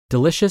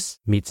Delicious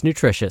meets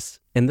nutritious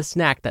in the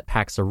snack that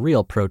packs a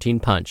real protein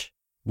punch.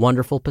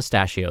 Wonderful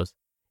Pistachios.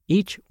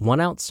 Each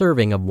 1-ounce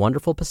serving of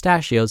Wonderful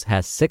Pistachios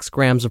has 6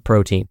 grams of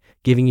protein,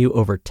 giving you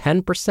over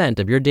 10%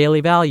 of your daily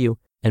value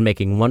and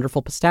making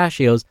Wonderful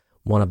Pistachios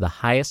one of the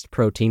highest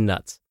protein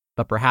nuts.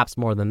 But perhaps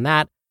more than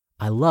that,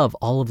 I love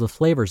all of the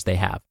flavors they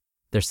have.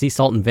 Their sea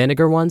salt and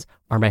vinegar ones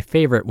are my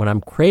favorite when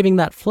I'm craving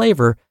that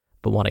flavor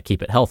but want to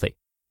keep it healthy.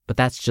 But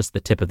that's just the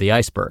tip of the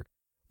iceberg.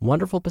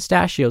 Wonderful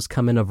Pistachios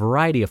come in a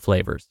variety of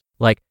flavors,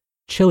 like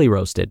chili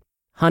roasted,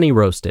 honey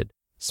roasted,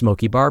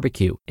 smoky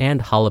barbecue,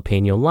 and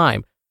jalapeno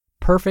lime,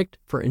 perfect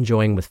for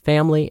enjoying with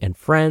family and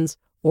friends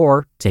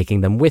or taking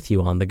them with you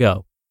on the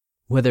go.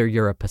 Whether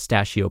you're a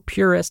pistachio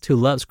purist who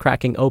loves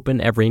cracking open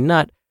every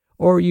nut,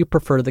 or you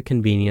prefer the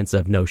convenience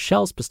of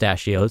no-shells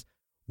pistachios,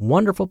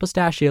 Wonderful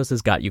Pistachios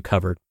has got you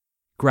covered.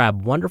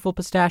 Grab Wonderful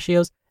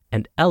Pistachios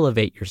and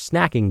elevate your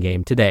snacking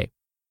game today.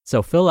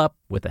 So fill up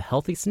with a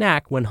healthy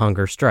snack when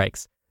hunger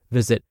strikes.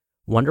 Visit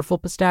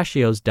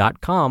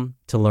wonderfulpistachios.com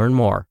to learn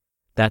more.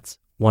 That's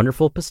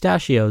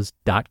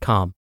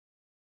wonderfulpistachios.com.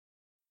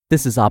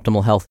 This is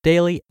Optimal Health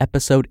Daily,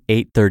 episode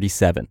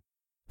 837.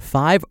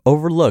 5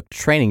 Overlooked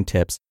Training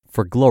Tips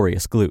for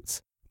Glorious Glutes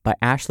by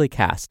Ashleigh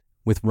Kast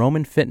with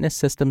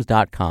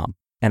RomanFitnessSystems.com.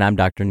 And I'm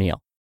Dr.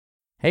 Neil.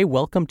 Hey,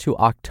 welcome to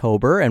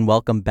October and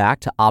welcome back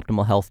to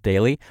Optimal Health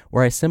Daily,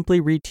 where I simply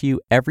read to you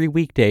every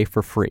weekday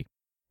for free.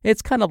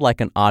 It's kind of like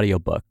an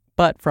audiobook,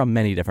 but from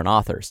many different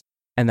authors.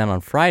 And then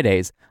on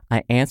Fridays,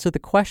 I answer the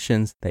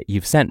questions that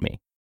you've sent me.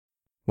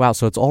 Wow,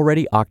 so it's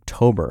already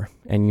October.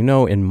 And you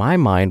know, in my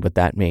mind, what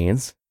that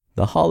means.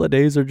 The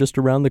holidays are just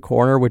around the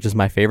corner, which is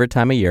my favorite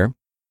time of year.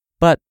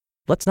 But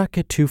let's not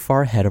get too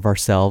far ahead of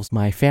ourselves.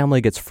 My family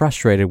gets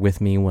frustrated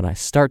with me when I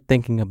start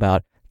thinking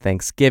about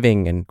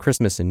Thanksgiving and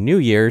Christmas and New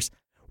Year's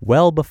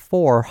well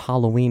before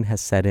Halloween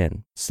has set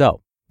in. So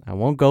I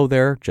won't go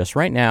there just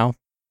right now.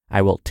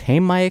 I will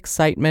tame my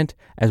excitement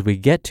as we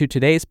get to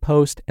today's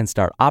post and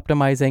start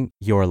optimizing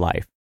your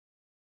life.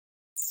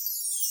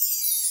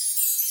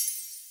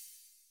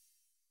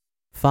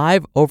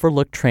 5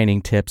 Overlooked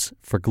Training Tips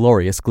for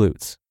Glorious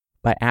Glutes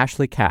by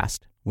Ashleigh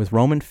Kast with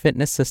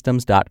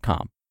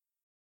RomanFitnessSystems.com.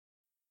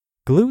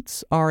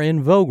 Glutes are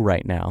in vogue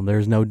right now.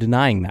 There's no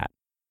denying that.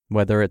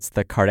 Whether it's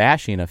the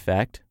Kardashian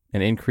effect,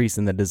 an increase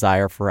in the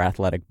desire for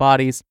athletic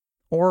bodies,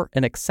 or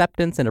an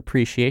acceptance and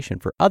appreciation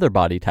for other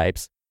body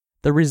types,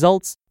 the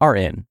results are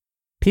in.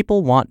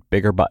 People want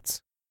bigger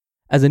butts.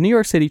 As a New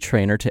York City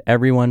trainer to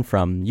everyone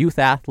from youth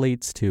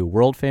athletes to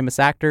world-famous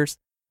actors,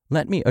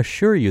 let me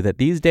assure you that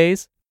these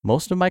days,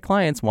 most of my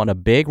clients want a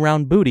big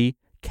round booty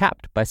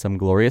capped by some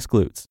glorious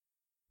glutes.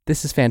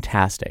 This is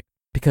fantastic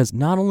because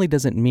not only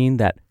does it mean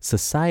that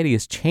society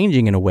is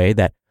changing in a way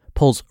that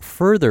pulls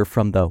further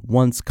from the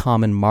once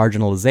common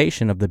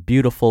marginalization of the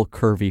beautiful,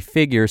 curvy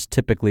figures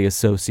typically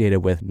associated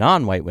with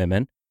non-white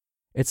women,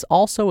 it's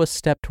also a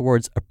step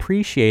towards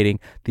appreciating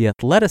the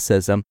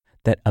athleticism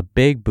that a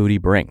big booty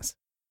brings.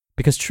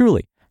 Because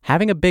truly,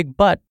 having a big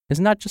butt is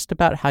not just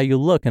about how you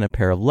look in a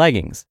pair of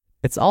leggings.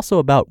 It's also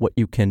about what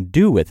you can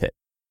do with it.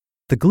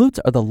 The glutes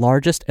are the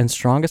largest and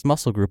strongest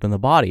muscle group in the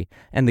body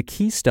and the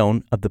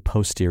keystone of the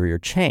posterior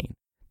chain.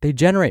 They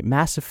generate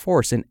massive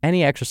force in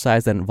any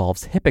exercise that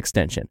involves hip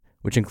extension,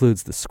 which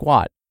includes the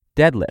squat,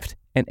 deadlift,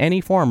 and any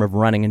form of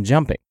running and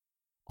jumping.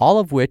 All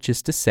of which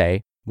is to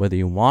say, whether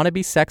you want to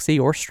be sexy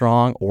or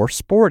strong or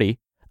sporty,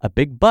 a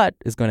big butt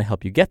is going to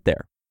help you get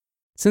there.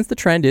 Since the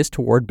trend is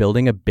toward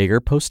building a bigger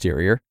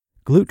posterior,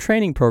 glute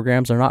training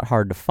programs are not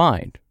hard to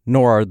find,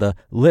 nor are the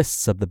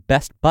lists of the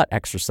best butt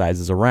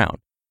exercises around.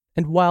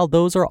 And while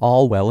those are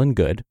all well and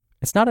good,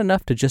 it's not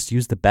enough to just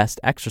use the best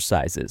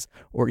exercises,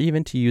 or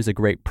even to use a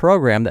great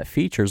program that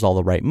features all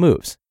the right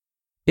moves.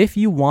 If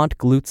you want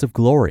glutes of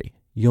glory,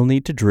 you'll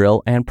need to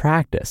drill and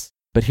practice.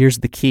 But here's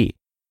the key.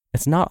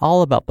 It's not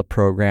all about the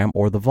program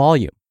or the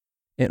volume.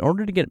 In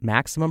order to get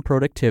maximum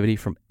productivity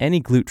from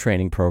any glute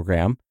training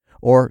program,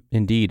 or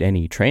indeed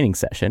any training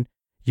session,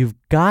 you've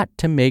got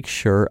to make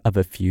sure of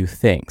a few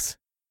things.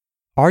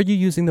 Are you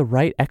using the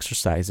right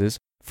exercises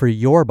for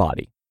your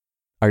body?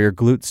 Are your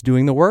glutes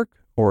doing the work,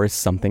 or is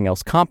something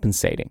else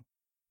compensating?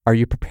 Are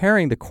you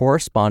preparing the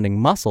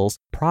corresponding muscles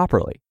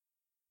properly?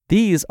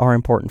 These are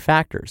important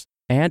factors,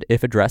 and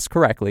if addressed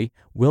correctly,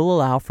 will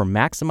allow for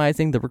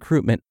maximizing the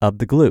recruitment of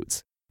the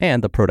glutes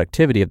and the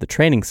productivity of the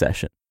training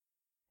session.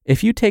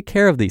 If you take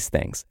care of these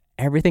things,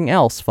 everything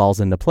else falls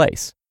into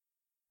place.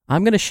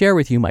 I'm going to share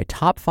with you my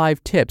top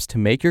 5 tips to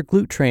make your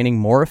glute training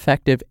more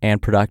effective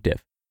and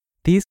productive.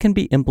 These can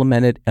be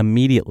implemented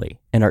immediately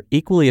and are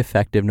equally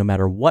effective no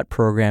matter what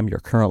program you're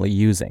currently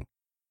using.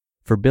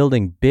 For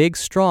building big,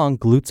 strong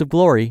glutes of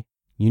glory,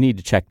 you need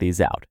to check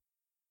these out.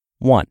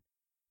 1.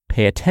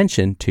 Pay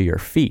attention to your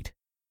feet.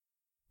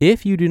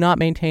 If you do not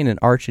maintain an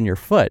arch in your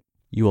foot,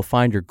 you will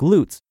find your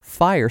glutes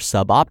fire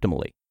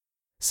suboptimally.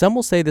 Some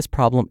will say this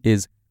problem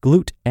is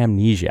glute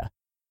amnesia.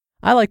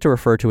 I like to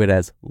refer to it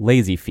as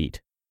lazy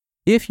feet.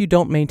 If you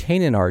don't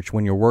maintain an arch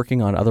when you're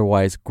working on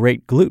otherwise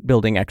great glute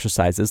building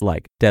exercises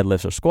like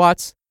deadlifts or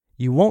squats,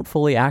 you won't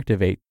fully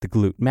activate the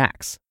glute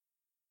max.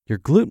 Your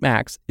glute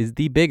max is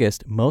the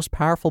biggest, most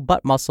powerful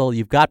butt muscle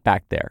you've got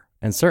back there,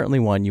 and certainly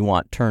one you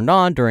want turned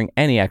on during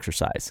any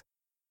exercise.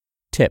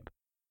 Tip: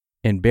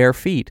 in bare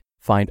feet,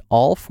 find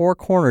all four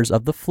corners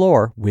of the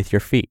floor with your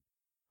feet.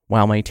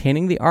 While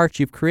maintaining the arch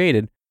you've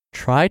created,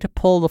 try to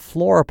pull the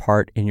floor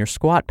apart in your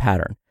squat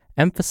pattern,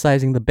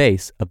 emphasizing the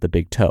base of the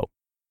big toe.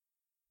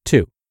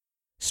 2.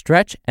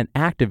 Stretch and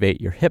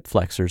activate your hip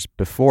flexors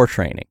before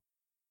training.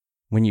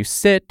 When you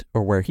sit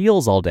or wear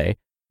heels all day,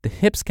 the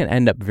hips can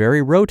end up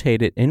very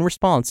rotated in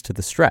response to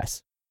the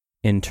stress.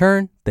 In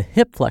turn, the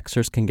hip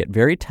flexors can get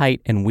very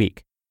tight and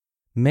weak.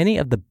 Many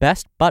of the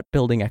best butt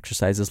building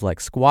exercises like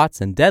squats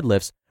and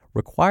deadlifts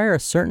require a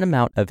certain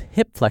amount of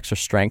hip flexor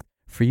strength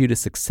for you to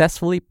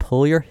successfully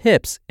pull your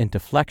hips into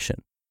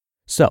flexion.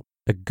 So,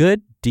 a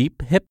good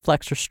deep hip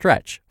flexor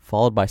stretch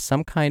followed by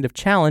some kind of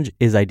challenge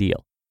is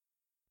ideal.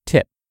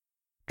 Tip: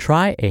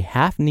 try a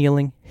half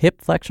kneeling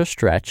hip flexor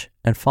stretch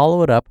and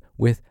follow it up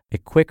with a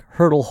quick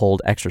hurdle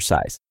hold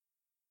exercise.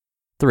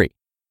 3.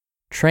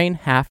 Train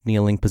half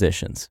kneeling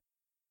positions.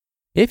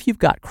 If you've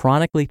got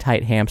chronically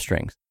tight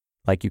hamstrings,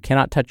 like you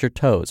cannot touch your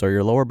toes or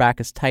your lower back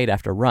is tight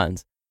after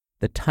runs,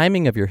 the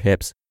timing of your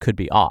hips could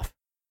be off.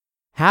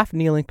 Half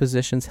kneeling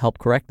positions help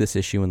correct this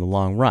issue in the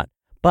long run,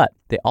 but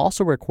they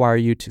also require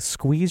you to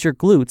squeeze your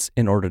glutes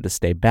in order to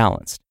stay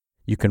balanced.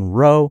 You can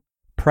row,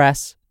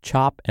 press,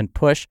 chop, and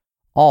push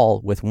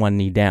all with one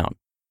knee down.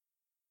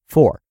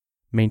 4.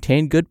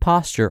 Maintain good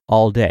posture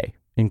all day,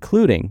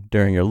 including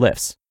during your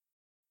lifts.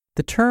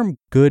 The term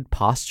good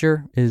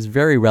posture is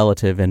very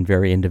relative and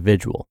very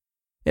individual.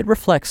 It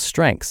reflects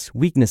strengths,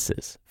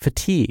 weaknesses,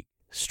 fatigue,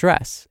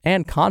 stress,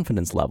 and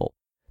confidence level.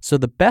 So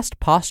the best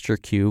posture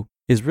cue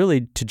is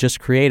really to just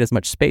create as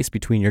much space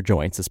between your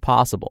joints as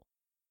possible.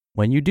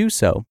 When you do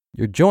so,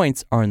 your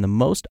joints are in the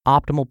most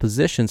optimal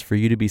positions for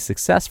you to be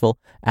successful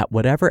at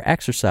whatever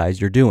exercise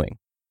you're doing.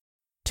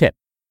 Tip: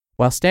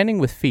 while standing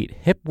with feet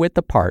hip width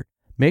apart,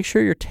 make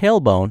sure your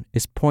tailbone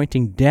is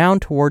pointing down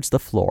towards the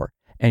floor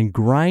and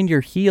grind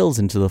your heels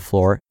into the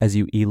floor as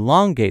you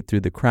elongate through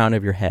the crown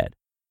of your head.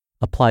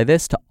 Apply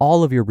this to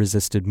all of your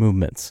resisted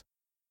movements.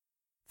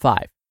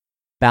 5.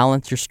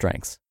 Balance your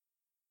strengths.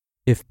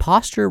 If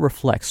posture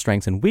reflects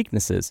strengths and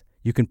weaknesses,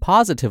 you can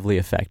positively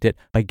affect it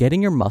by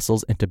getting your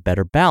muscles into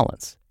better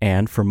balance.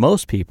 And for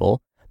most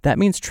people, that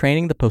means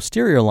training the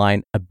posterior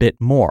line a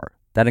bit more.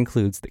 That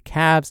includes the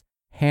calves,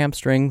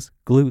 hamstrings,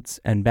 glutes,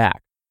 and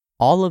back.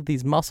 All of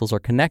these muscles are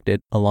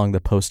connected along the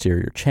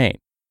posterior chain.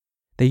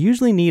 They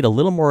usually need a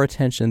little more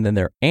attention than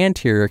their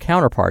anterior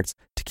counterparts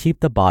to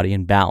keep the body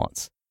in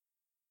balance.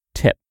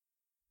 Tip: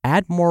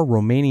 add more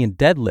Romanian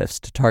deadlifts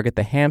to target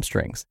the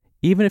hamstrings,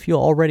 even if you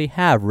already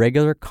have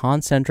regular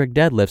concentric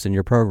deadlifts in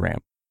your program.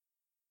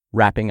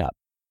 Wrapping up,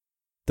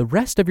 the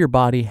rest of your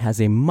body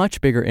has a much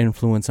bigger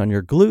influence on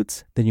your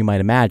glutes than you might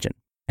imagine,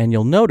 and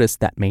you'll notice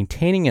that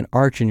maintaining an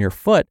arch in your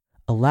foot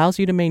allows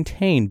you to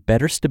maintain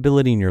better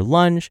stability in your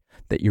lunge,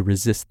 that you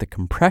resist the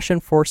compression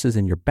forces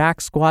in your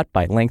back squat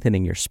by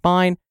lengthening your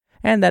spine,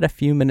 and that a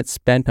few minutes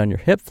spent on your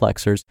hip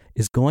flexors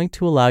is going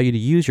to allow you to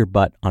use your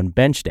butt on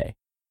bench day.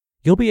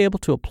 You'll be able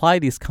to apply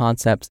these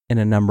concepts in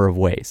a number of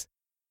ways.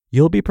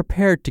 You'll be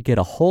prepared to get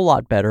a whole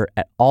lot better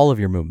at all of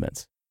your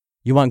movements.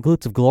 You want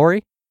glutes of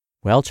glory?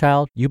 Well,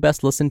 child, you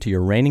best listen to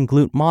your reigning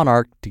glute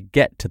monarch to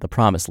get to the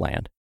promised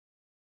land.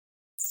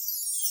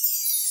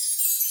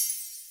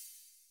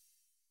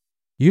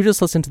 You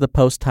just listened to the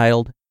post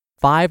titled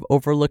 5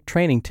 Overlooked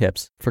Training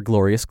Tips for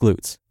Glorious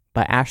Glutes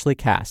by Ashleigh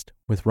Kast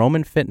with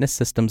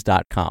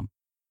RomanFitnessSystems.com.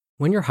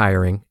 When you're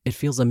hiring, it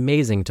feels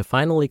amazing to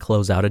finally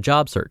close out a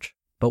job search.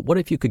 But what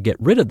if you could get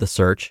rid of the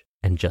search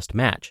and just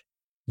match?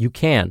 You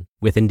can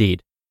with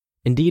Indeed.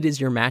 Indeed is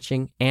your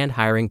matching and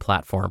hiring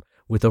platform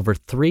with over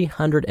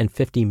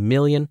 350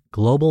 million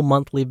global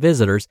monthly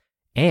visitors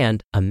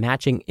and a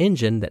matching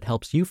engine that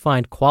helps you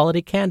find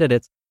quality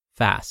candidates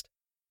fast.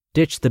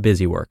 Ditch the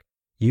busy work.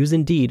 Use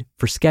Indeed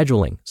for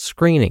scheduling,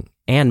 screening,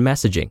 and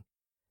messaging.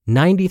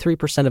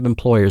 93% of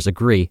employers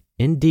agree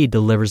Indeed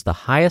delivers the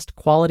highest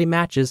quality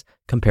matches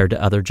compared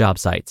to other job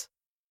sites.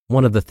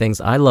 One of the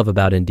things I love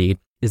about Indeed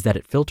is that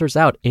it filters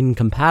out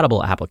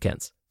incompatible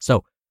applicants.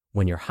 So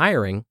when you're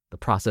hiring, the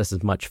process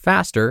is much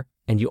faster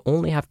and you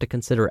only have to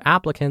consider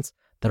applicants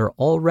that are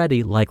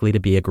already likely to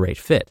be a great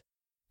fit.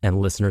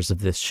 And listeners of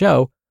this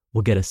show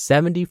will get a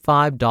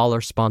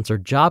 $75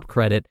 sponsored job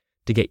credit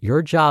to get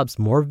your jobs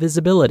more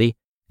visibility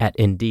at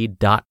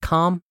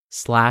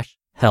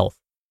Indeed.com/health.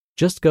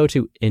 Just go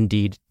to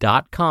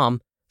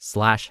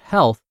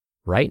Indeed.com/health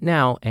right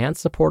now and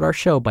support our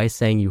show by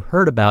saying you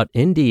heard about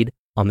Indeed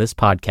on this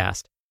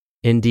podcast.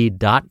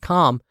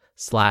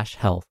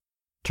 Indeed.com/health.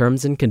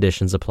 Terms and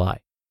conditions apply.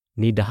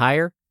 Need to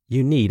hire?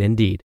 You need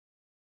Indeed.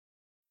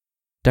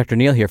 Dr.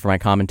 Neal here for my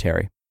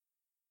commentary.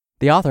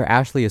 The author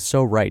Ashleigh is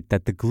so right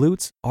that the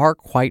glutes are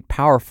quite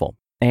powerful,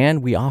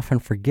 and we often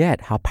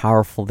forget how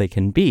powerful they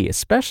can be,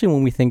 especially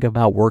when we think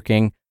about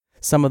working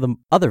some of the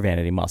other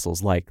vanity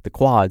muscles like the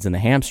quads and the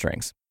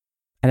hamstrings.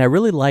 And I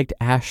really liked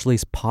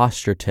Ashleigh's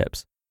posture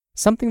tips,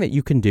 something that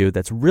you can do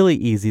that's really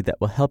easy that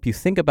will help you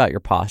think about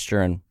your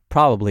posture and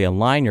probably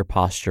align your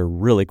posture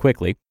really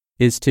quickly,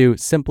 is to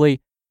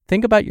simply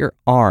think about your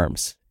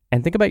arms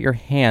and think about your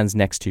hands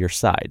next to your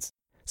sides.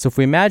 So if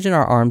we imagine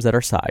our arms at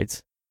our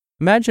sides,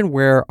 imagine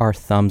where our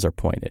thumbs are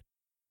pointed.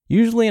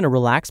 Usually in a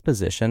relaxed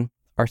position,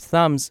 our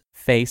thumbs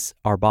face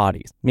our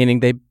bodies, meaning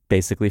they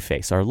basically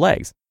face our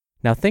legs.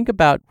 Now think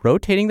about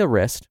rotating the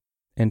wrist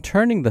and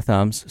turning the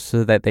thumbs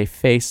so that they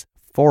face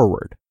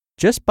forward.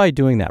 Just by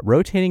doing that,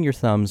 rotating your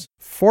thumbs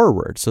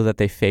forward so that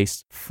they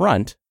face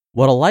front,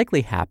 what'll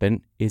likely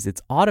happen is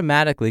it's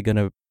automatically going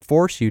to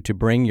force you to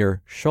bring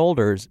your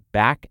shoulders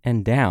back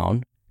and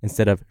down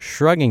instead of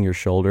shrugging your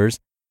shoulders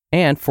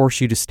and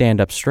force you to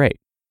stand up straight.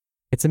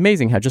 It's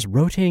amazing how just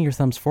rotating your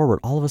thumbs forward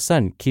all of a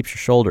sudden keeps your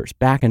shoulders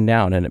back and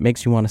down, and it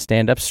makes you want to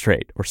stand up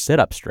straight or sit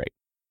up straight.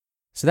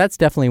 So that's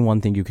definitely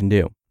one thing you can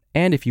do.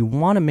 And if you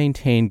want to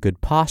maintain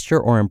good posture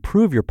or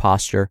improve your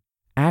posture,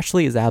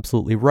 Ashleigh is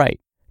absolutely right.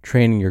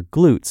 Training your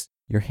glutes,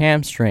 your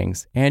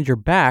hamstrings, and your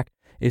back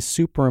is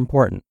super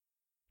important.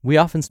 We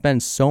often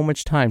spend so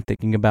much time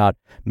thinking about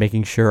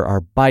making sure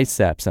our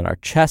biceps and our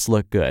chest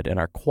look good and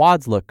our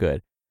quads look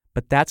good,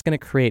 but that's going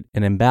to create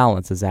an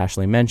imbalance, as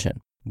Ashleigh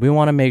mentioned. We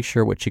want to make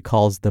sure what she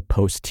calls the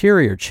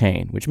posterior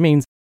chain, which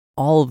means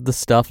all of the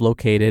stuff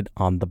located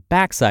on the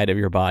backside of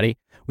your body,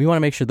 we want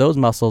to make sure those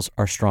muscles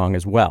are strong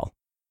as well.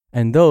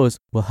 And those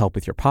will help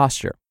with your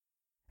posture.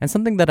 And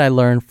something that I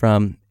learned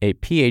from a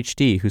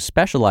PhD who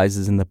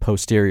specializes in the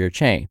posterior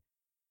chain,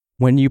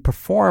 when you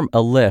perform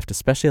a lift,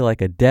 especially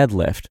like a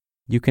deadlift,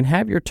 you can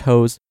have your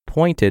toes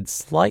pointed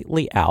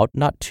slightly out,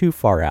 not too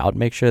far out.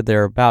 Make sure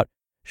they're about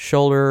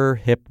shoulder,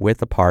 hip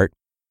width apart.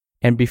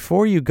 And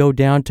before you go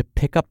down to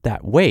pick up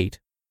that weight,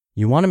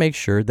 you want to make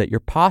sure that your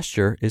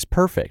posture is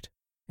perfect.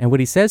 And what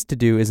he says to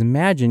do is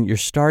imagine you're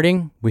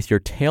starting with your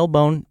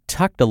tailbone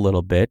tucked a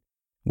little bit,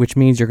 which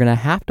means you're going to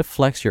have to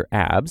flex your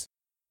abs,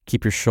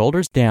 keep your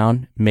shoulders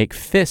down, make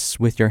fists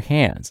with your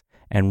hands,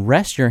 and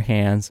rest your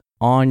hands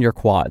on your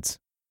quads.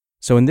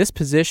 So in this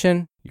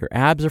position, your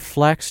abs are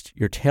flexed,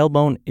 your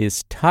tailbone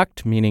is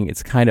tucked, meaning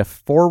it's kind of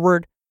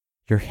forward,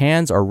 your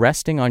hands are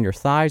resting on your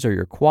thighs or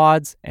your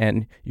quads,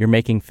 and you're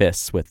making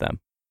fists with them.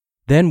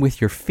 Then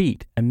with your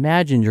feet,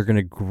 imagine you're going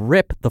to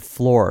grip the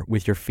floor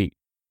with your feet.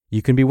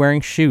 You can be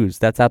wearing shoes,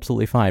 that's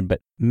absolutely fine,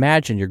 but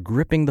imagine you're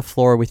gripping the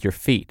floor with your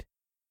feet.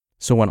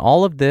 So when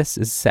all of this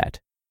is set,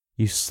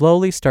 you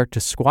slowly start to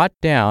squat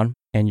down,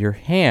 and your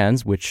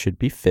hands, which should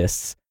be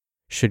fists,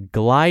 should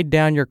glide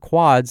down your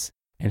quads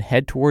and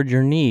head toward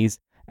your knees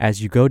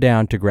as you go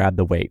down to grab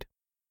the weight.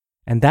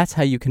 And that's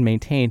how you can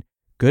maintain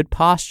good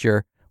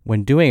posture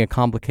when doing a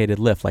complicated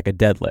lift like a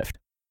deadlift.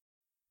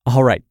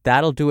 All right,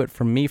 that'll do it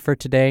from me for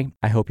today.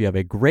 I hope you have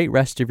a great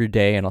rest of your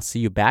day, and I'll see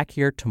you back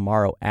here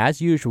tomorrow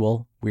as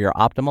usual, where your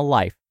optimal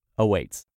life awaits.